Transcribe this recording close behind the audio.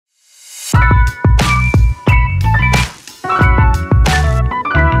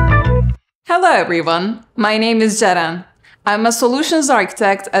Hello everyone, my name is Ceren. I'm a solutions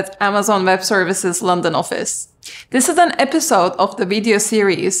architect at Amazon Web Services London office. This is an episode of the video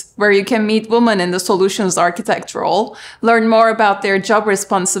series where you can meet women in the solutions architect role, learn more about their job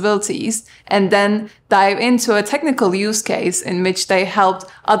responsibilities, and then dive into a technical use case in which they helped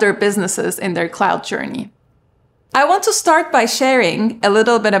other businesses in their cloud journey. I want to start by sharing a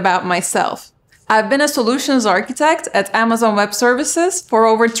little bit about myself. I've been a solutions architect at Amazon Web Services for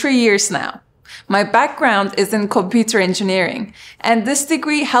over 3 years now. My background is in computer engineering, and this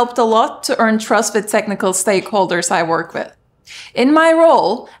degree helped a lot to earn trust with technical stakeholders I work with. In my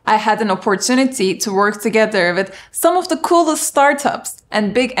role, I had an opportunity to work together with some of the coolest startups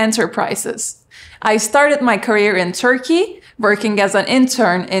and big enterprises. I started my career in Turkey, working as an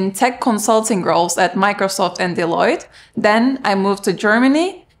intern in tech consulting roles at Microsoft and Deloitte. Then I moved to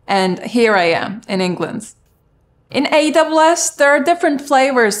Germany, and here I am in England. In AWS, there are different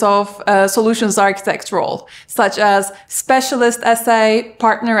flavors of solutions architect role, such as specialist SA,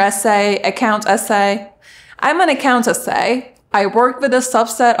 partner SA, account SA. I'm an account SA. I work with a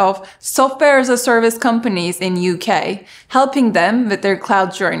subset of software as a service companies in UK, helping them with their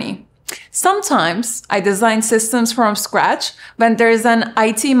cloud journey. Sometimes I design systems from scratch when there is an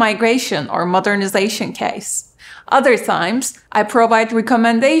IT migration or modernization case. Other times, I provide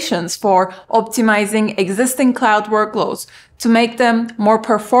recommendations for optimizing existing cloud workloads to make them more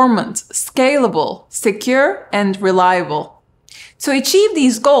performant, scalable, secure, and reliable. To achieve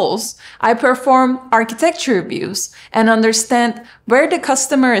these goals, I perform architecture reviews and understand where the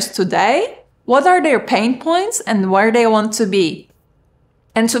customer is today, what are their pain points, and where they want to be.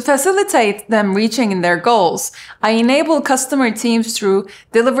 And to facilitate them reaching their goals, I enable customer teams through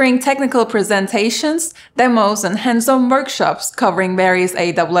delivering technical presentations, demos, and hands-on workshops covering various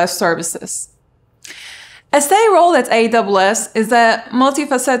AWS services. SA role at AWS is a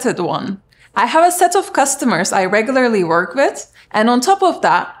multifaceted one. I have a set of customers I regularly work with, and on top of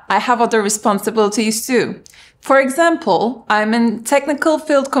that, I have other responsibilities too. For example, I'm in technical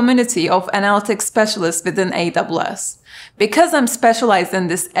field community of analytics specialists within AWS. Because I'm specialized in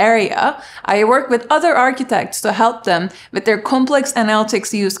this area, I work with other architects to help them with their complex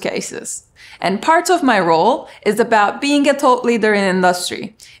analytics use cases. And part of my role is about being a thought leader in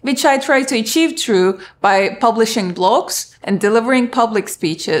industry, which I try to achieve through by publishing blogs and delivering public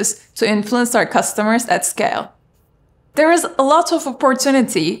speeches to influence our customers at scale. There is a lot of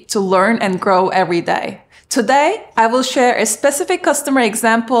opportunity to learn and grow every day. Today, I will share a specific customer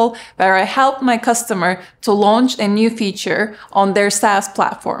example where I helped my customer to launch a new feature on their SaaS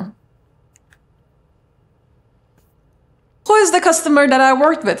platform. Who is the customer that I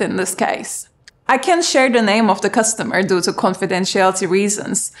worked with in this case? I can't share the name of the customer due to confidentiality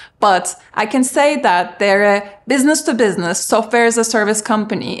reasons, but I can say that they're a business-to-business software as a service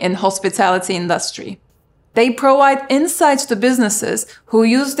company in hospitality industry. They provide insights to businesses who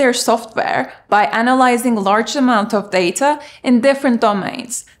use their software by analyzing large amounts of data in different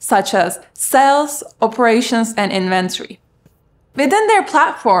domains, such as sales, operations, and inventory. Within their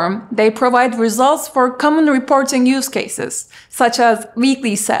platform, they provide results for common reporting use cases, such as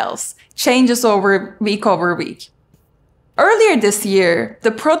weekly sales, changes week over week. Earlier this year,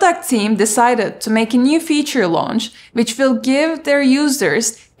 the product team decided to make a new feature launch, which will give their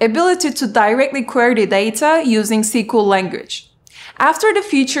users ability to directly query data using SQL language. After the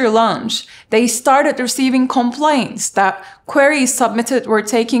feature launch, they started receiving complaints that queries submitted were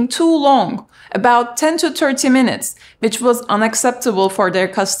taking too long, about 10 to 30 minutes, which was unacceptable for their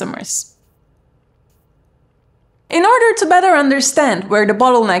customers. In order to better understand where the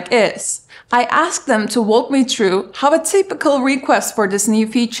bottleneck is, I asked them to walk me through how a typical request for this new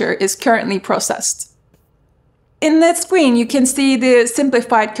feature is currently processed. In that screen, you can see the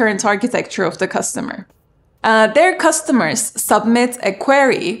simplified current architecture of the customer. Their customers submit a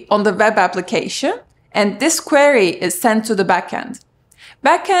query on the web application, and this query is sent to the backend.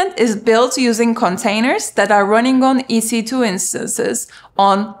 Backend is built using containers that are running on EC2 instances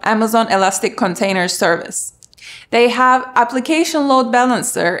on Amazon Elastic Container Service. They have application load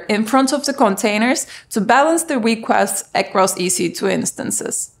balancer in front of the containers to balance the requests across EC2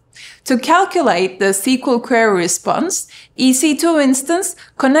 instances. To calculate the SQL query response, EC2 instance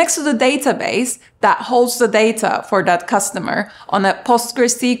connects to the database that holds the data for that customer on a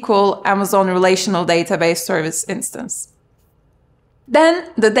PostgreSQL Amazon Relational Database Service instance.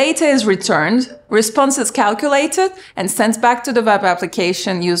 Then the data is returned, response is calculated, and sent back to the web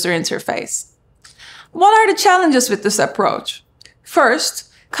application user interface. What are the challenges with this approach? First,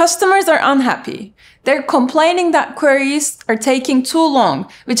 customers are unhappy. They're complaining that queries are taking too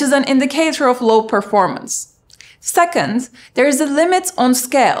long, which is an indicator of low performance. Second, there is a limit on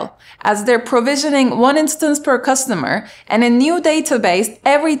scale, as they're provisioning one instance per customer and a new database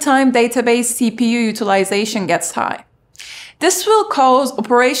every time database CPU utilization gets high. This will cause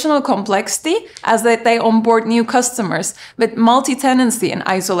operational complexity as they onboard new customers with multi-tenancy and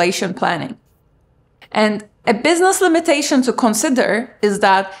isolation planning. And a business limitation to consider is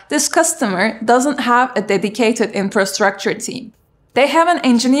that this customer doesn't have a dedicated infrastructure team. They have an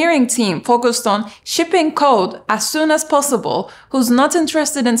engineering team focused on shipping code as soon as possible who's not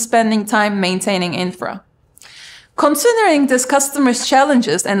interested in spending time maintaining infra. Considering this customer's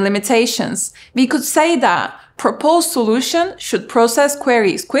challenges and limitations, we could say that proposed solution should process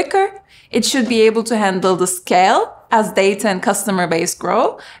queries quicker, it should be able to handle the scale as data and customer base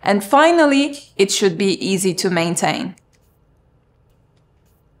grow, and finally, it should be easy to maintain.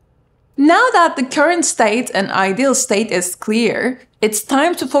 Now that the current state and ideal state is clear, it's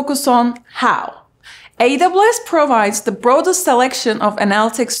time to focus on how. AWS provides the broadest selection of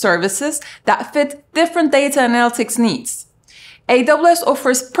analytics services that fit different data analytics needs. AWS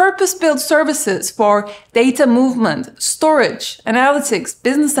offers purpose-built services for data movement, storage, analytics,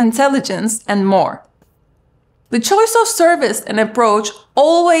 business intelligence, and more. The choice of service and approach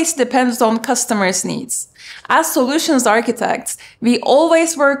always depends on customers' needs. As solutions architects, we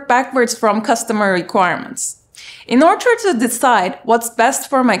always work backwards from customer requirements. In order to decide what's best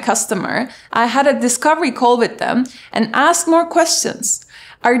for my customer, I had a discovery call with them and asked more questions.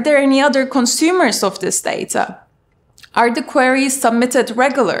 Are there any other consumers of this data? Are the queries submitted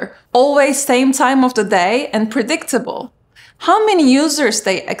regular, always same time of the day and predictable? How many users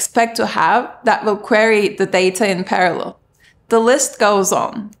they expect to have that will query the data in parallel? The list goes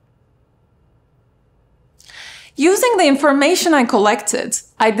on. Using the information I collected,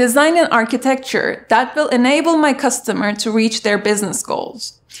 I designed an architecture that will enable my customer to reach their business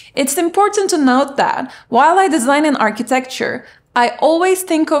goals. It's important to note that while I design an architecture, I always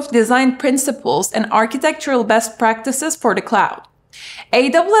think of design principles and architectural best practices for the cloud.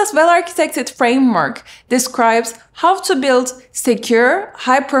 AWS Well-Architected Framework describes how to build secure,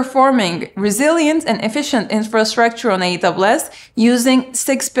 high-performing, resilient, and efficient infrastructure on AWS using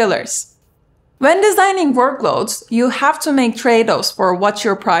 6 pillars. When designing workloads, you have to make trade-offs for what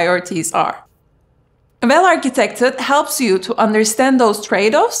your priorities are. Well-Architected helps you to understand those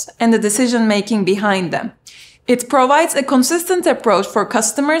trade-offs and the decision-making behind them. It provides a consistent approach for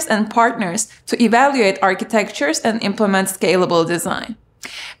customers and partners to evaluate architectures and implement scalable design.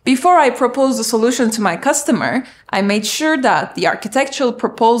 Before I propose a solution to my customer, I made sure that the architectural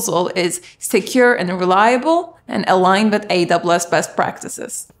proposal is secure and reliable and aligned with AWS best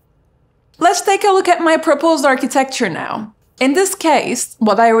practices. Let's take a look at my proposed architecture now. In this case,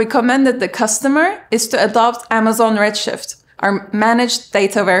 what I recommended the customer is to adopt Amazon Redshift, our managed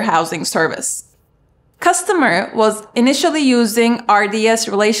data warehousing service. Customer was initially using RDS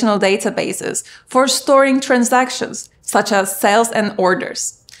relational databases for storing transactions, such as sales and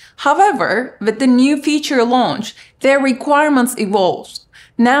orders. However, with the new feature launch, their requirements evolved.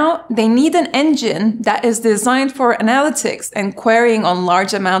 Now, they need an engine that is designed for analytics and querying on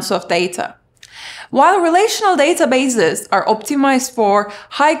large amounts of data. While relational databases are optimized for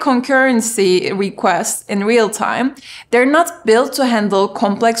high concurrency requests in real time, they're not built to handle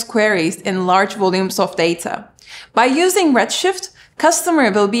complex queries in large volumes of data. By using Redshift,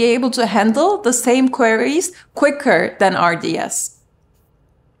 customer will be able to handle the same queries quicker than RDS.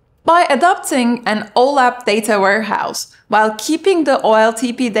 By adopting an OLAP data warehouse while keeping the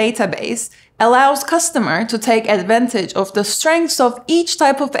OLTP database, allows customer to take advantage of the strengths of each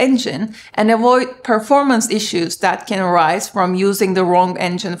type of engine and avoid performance issues that can arise from using the wrong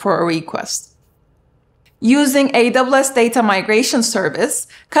engine for a request. Using AWS Data Migration Service,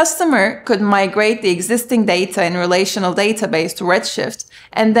 customer could migrate the existing data in relational database to Redshift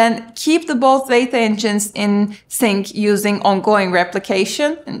and then keep the both data engines in sync using ongoing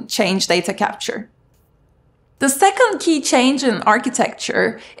replication and change data capture. The second key change in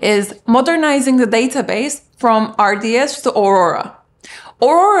architecture is modernizing the database from RDS to Aurora.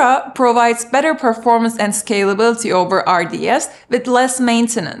 Aurora provides better performance and scalability over RDS with less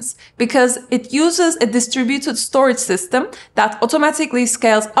maintenance because it uses a distributed storage system that automatically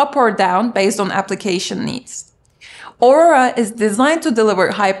scales up or down based on application needs. Aurora is designed to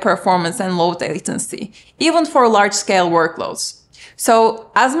deliver high performance and low latency, even for large-scale workloads. So,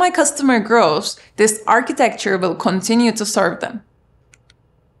 as my customer grows, this architecture will continue to serve them.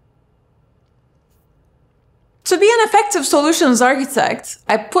 To be an effective solutions architect,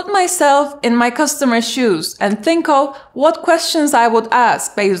 I put myself in my customer's shoes and think of what questions I would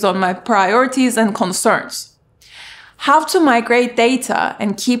ask based on my priorities and concerns. How to migrate data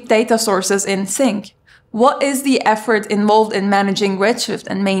and keep data sources in sync? What is the effort involved in managing Redshift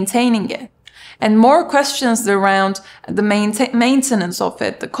and maintaining it? And more questions around the maintenance of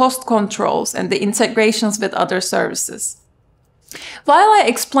it, the cost controls, and the integrations with other services. While I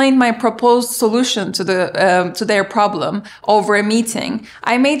explained my proposed solution to their problem over a meeting,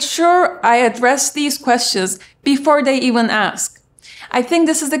 I made sure I addressed these questions before they even ask. I think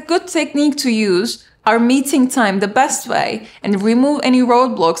this is a good technique to use our meeting time the best way and remove any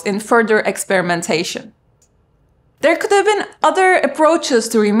roadblocks in further experimentation. There could have been other approaches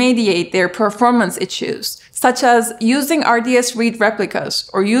to remediate their performance issues, such as using RDS read replicas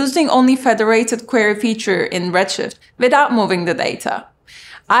or using only federated query feature in Redshift without moving the data.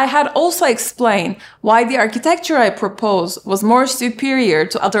 I had also explained why the architecture I proposed was more superior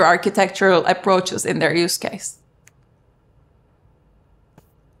to other architectural approaches in their use case.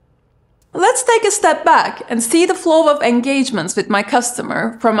 Let's take a step back and see the flow of engagements with my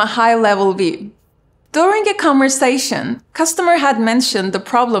customer from a high-level view. During a conversation, customer had mentioned the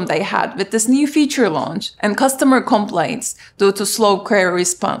problem they had with this new feature launch and customer complaints due to slow query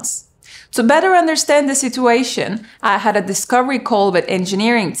response. To better understand the situation, I had a discovery call with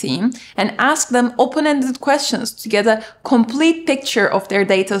engineering team and asked them open-ended questions to get a complete picture of their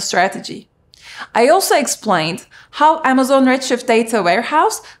data strategy. I also explained how Amazon Redshift Data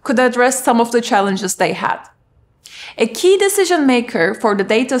Warehouse could address some of the challenges they had. A key decision maker for the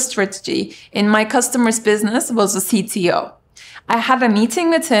data strategy in my customer's business was the CTO. I had a meeting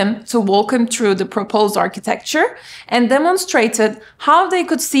with him to walk him through the proposed architecture and demonstrated how they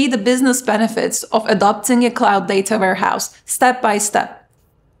could see the business benefits of adopting a cloud data warehouse step by step.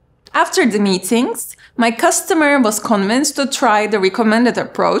 After the meetings, my customer was convinced to try the recommended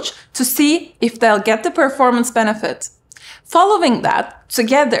approach to see if they'll get the performance benefit. Following that,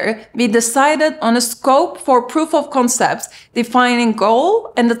 together, we decided on a scope for proof of concepts, defining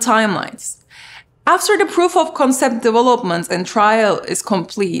goal and the timelines. After the proof of concept development and trial is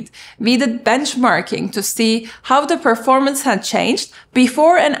complete, we did benchmarking to see how the performance had changed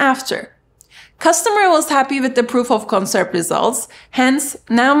before and after. Customer was happy with the proof of concept results, hence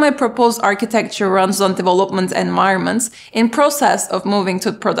now my proposed architecture runs on development environments in process of moving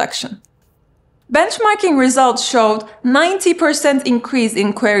to production. Benchmarking results showed 90% increase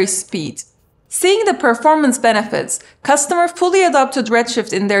in query speed. Seeing the performance benefits, customer fully adopted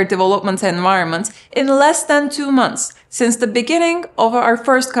Redshift in their development environment in less than 2 months since the beginning of our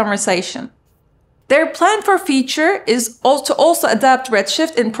first conversation. Their plan for feature is to also adapt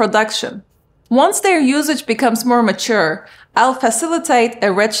Redshift in production. Once their usage becomes more mature, I'll facilitate a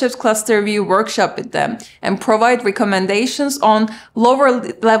Redshift cluster view workshop with them and provide recommendations on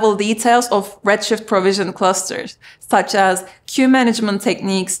lower-level details of Redshift provision clusters, such as queue management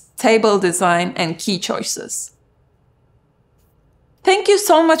techniques, table design, and key choices. Thank you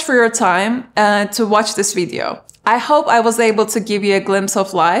so much for your time to watch this video. I hope I was able to give you a glimpse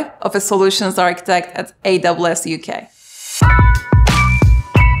of life of a solutions architect at AWS UK.